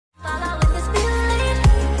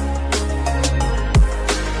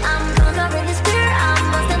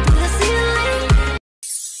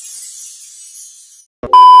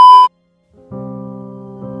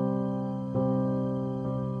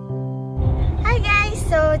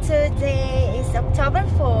So today is October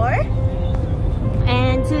 4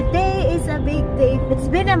 and today is a big day. It's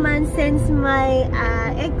been a month since my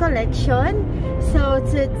egg collection. So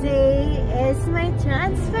today is my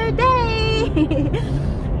transfer day.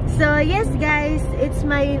 So yes guys, it's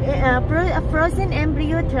my frozen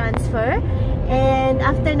embryo transfer. And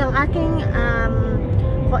after ng aking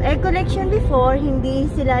egg collection before, hindi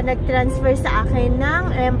sila nag-transfer sa akin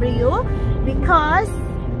ng embryo because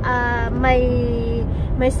my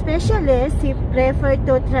specialist, he preferred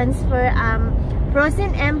to transfer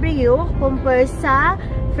frozen embryo compared sa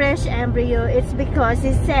fresh embryo. It's because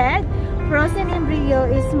he said frozen embryo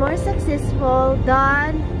is more successful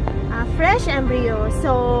than fresh embryo.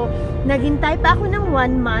 So naghintay pa ako ng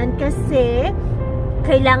 1 month kasi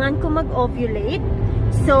kailangan ko mag-ovulate.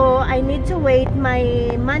 So I need to wait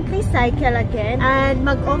my monthly cycle again and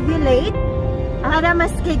mag-ovulate para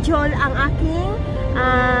ma-schedule ang aking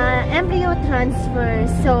embryo transfer.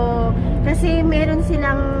 So kasi meron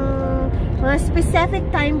silang mga specific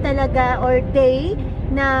time talaga or day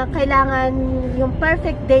na kailangan yung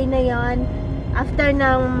perfect day na yon after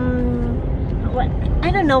ng I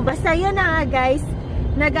don't know, basta yun na guys,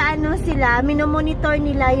 nag-ano sila, minomonitor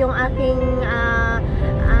nila yung aking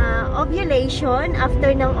ovulation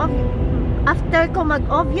after ko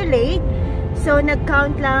mag-ovulate. So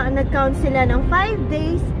nag-count sila ng 5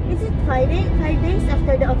 days. Is it 5 days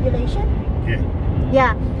after the ovulation? Yeah.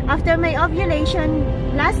 Yeah. After my ovulation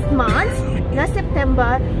last month, last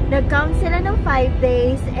September, nag-count sila ng 5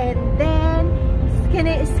 days and then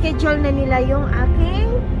schedule na nila yung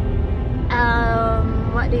aking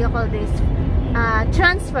what do you call this?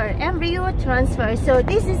 Transfer, embryo transfer. So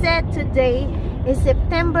this is it. Today is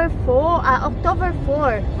October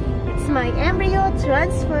 4. It's my embryo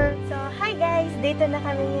transfer. So hi guys, dito na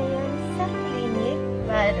kami ngayon sa clinic,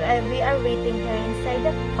 but we are waiting here inside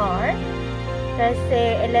the car kasi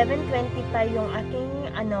 11:20 pa yung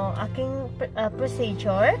aking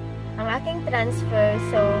procedure, ang aking transfer.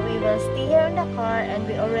 So we will stay here in the car and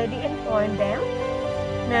we already informed them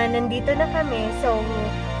na nandito na kami. So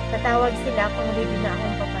tatawag sila kung ready na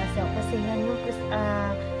akong papasok kasi yan yung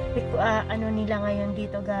ano nila ngayon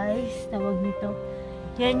dito guys, tawag nito,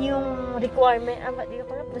 yan yung requirement, what do you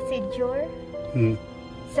call it, procedure.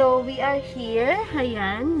 So we are here,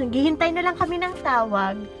 ayan, naghihintay na lang kami ng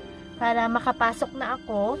tawag para makapasok na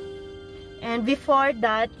ako. And before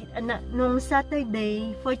that, nung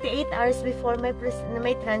Saturday, 48 hours before my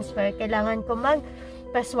transfer, kailangan ko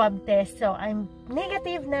pa-swab test. So, I'm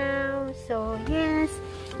negative now. So, yes,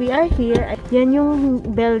 we are here. Yan yung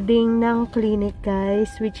building ng clinic,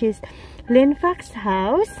 guys, which is Linfax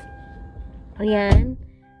House. Ayan.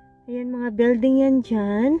 Ayan, mga building yan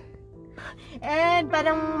dyan. And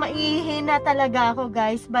parang maihi na talaga ako,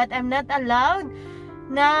 guys. But I'm not allowed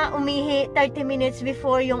na umihi 30 minutes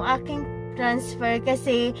before yung aking transfer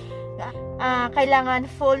kasi kailangan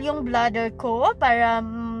full yung bladder ko para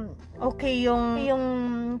okay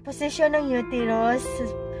yung position ng uterus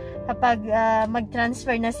kapag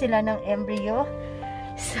mag-transfer na sila ng embryo.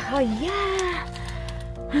 So yeah,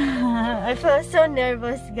 I feel so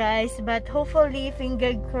nervous guys, but hopefully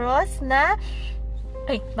finger crossed na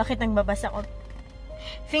bakit nang babasa ko?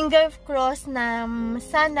 Finger crossed na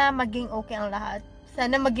sana maging okay ang lahat.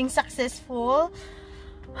 Sana maging successful.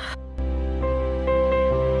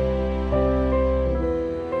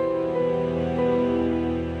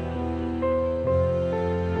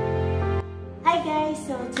 Hi guys,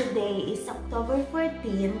 so today is October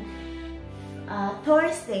 14,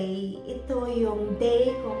 Thursday. Ito yung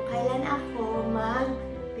day kung kailan ako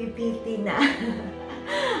mag-PT na.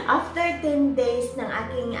 After 10 days ng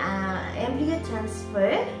aking embryo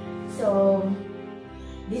transfer. So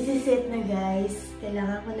this is it na guys.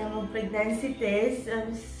 Kailangan ko na mag-pregnancy test.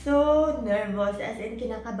 I'm so nervous, as in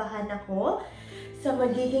kinakabahan ako sa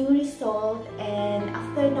magiging result. And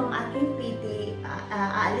after ng aking PT,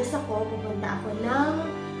 aalis ako, pupunta ako ng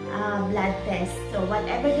blood test. So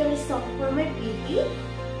whatever the result for my PT,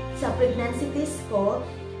 sa pregnancy test ko,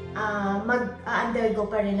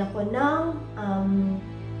 mag-undergo pa rin ako ng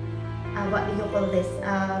what do you call this?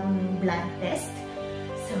 Blood test.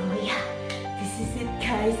 So yeah, this is it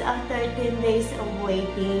guys, after 10 days of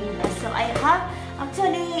waiting. So I have,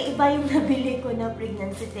 actually iba yung nabili ko na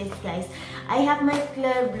pregnancy test guys. I have my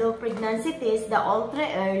Clear Blue pregnancy test, the ultra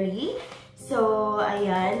early. So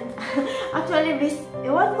ayan. Actually,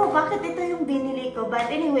 ewan ko bakit ito yung binili ko,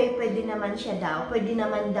 but anyway, pwede naman siya daw. Pwede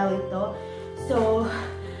naman daw ito. So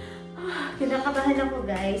kinakabahan ako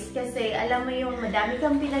guys kasi alam mo yung madami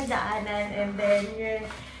kang pinagdaanan and then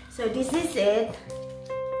so this is it.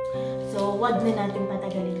 So wag na natin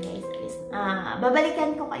patagalin guys.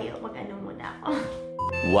 Babalikan ko kayo, mag-ano muna ako.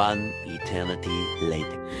 One eternity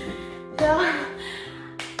later. So,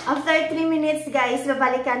 after 3 minutes, guys,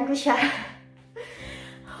 babalikan ko siya.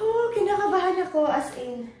 Oh, kinakabahan ako as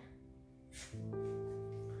in.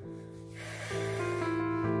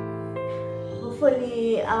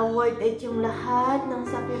 Hopefully, worth it yung lahat ng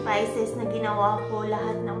sacrifices na ginawa ko,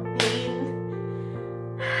 lahat ng pain.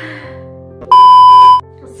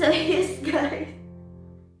 So, yes, guys.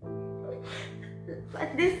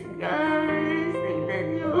 But this, guys, tingnan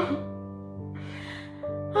nyo.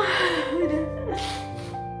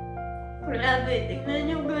 Grabe, tingnan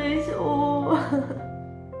nyo, guys. Oh.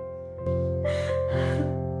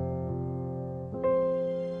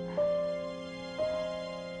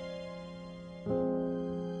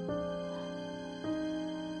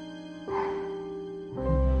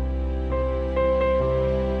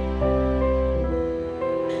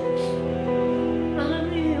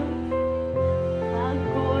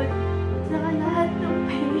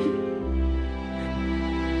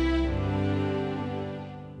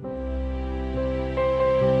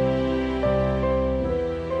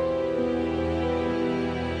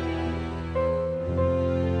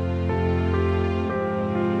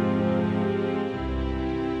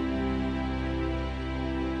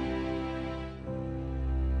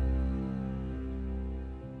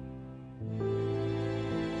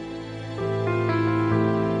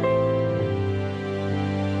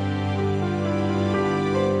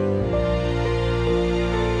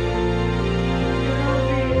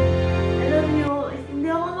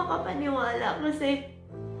 Kasi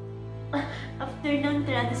after ng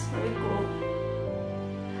transfer ko,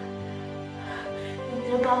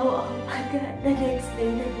 nagtrabaho ako agad. The next day,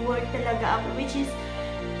 nag-work talaga ako, which is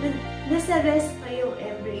nasa rest pa yung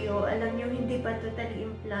embryo. Alam nyo, hindi pa totally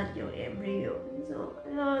implant yung embryo. So,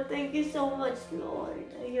 thank you so much, Lord.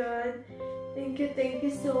 Ayan. Thank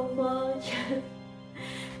you so much.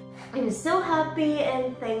 I'm so happy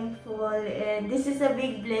and thankful, and this is a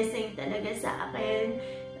big blessing talaga sa akin.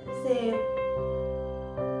 Kasi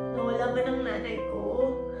nawala man ang nanay ko.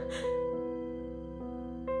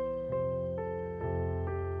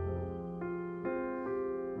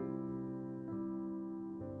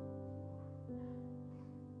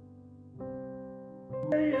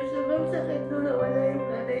 Sobrang sakit nung nawala yung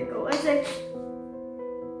nanay ko. Kasi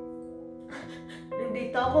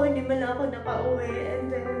nandito ako, hindi man lang ako nakauwi. And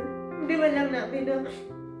then, hindi man lang namin na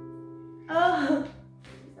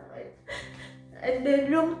and then,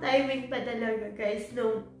 wrong timing pa talaga, guys,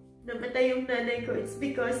 nung namatay yung nanay ko. It's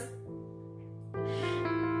because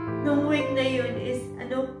nung week na yun is,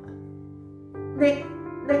 like,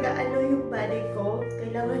 nag-ano yung body ko.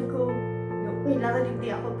 Kailangan hindi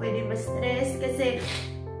ako pwede ma-stress kasi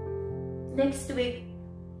next week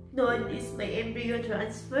noon is my embryo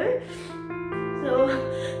transfer. So,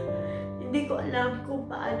 hindi ko alam kung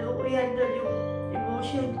paano ko i-handle yung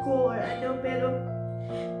emotion ko or pero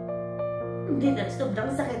hindi na,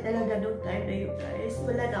 sobrang sakit talaga nung time na yun, guys.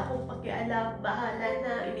 Wala na akong pakialam, bahala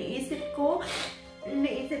na. Iniisip ko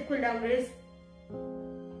lang is,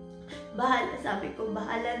 sabi ko,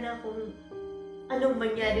 bahala na kung anong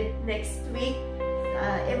mangyari next week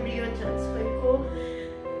sa embryo transfer ko.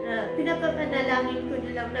 Pinapapanalangin ko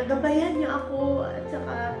na lang, nagabayan niya ako, at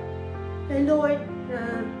saka kay Lord,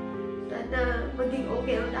 na sana maging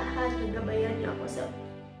okay ang lahat, nagabayan niya ako sa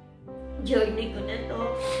journey ko na to.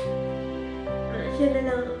 Siya na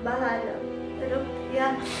lang ang bahala. Pero,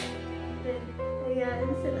 yeah. Ayan,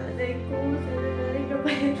 sa nanay ko, sa nanay,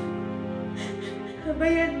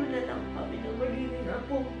 gabayan mo na lang kami ng magiging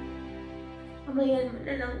apo. Gabayan mo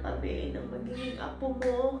na lang kami ng magiging apo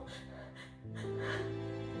mo.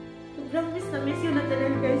 Sobrang miss na miss yun na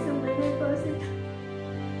talaga, guys, ang nanay ko.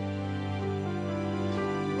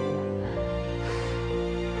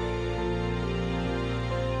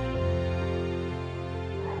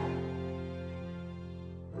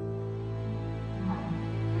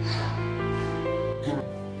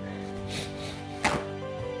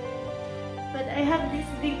 But I have this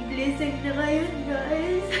big blessing na ngayon,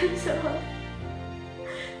 guys.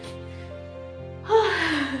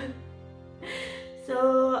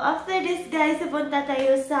 So, after this, guys, pupunta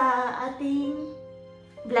tayo sa ating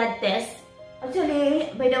blood test.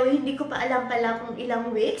 Actually, by the way, hindi ko pa alam pala kung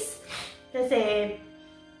ilang weeks. Kasi,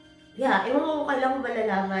 yeah, ewan ko kailan ko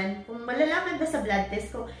malalaman. Kung malalaman ba sa blood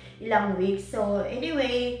test ko, ilang weeks. So,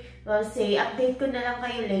 anyway, we'll say, update ko na lang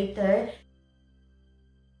kayo later.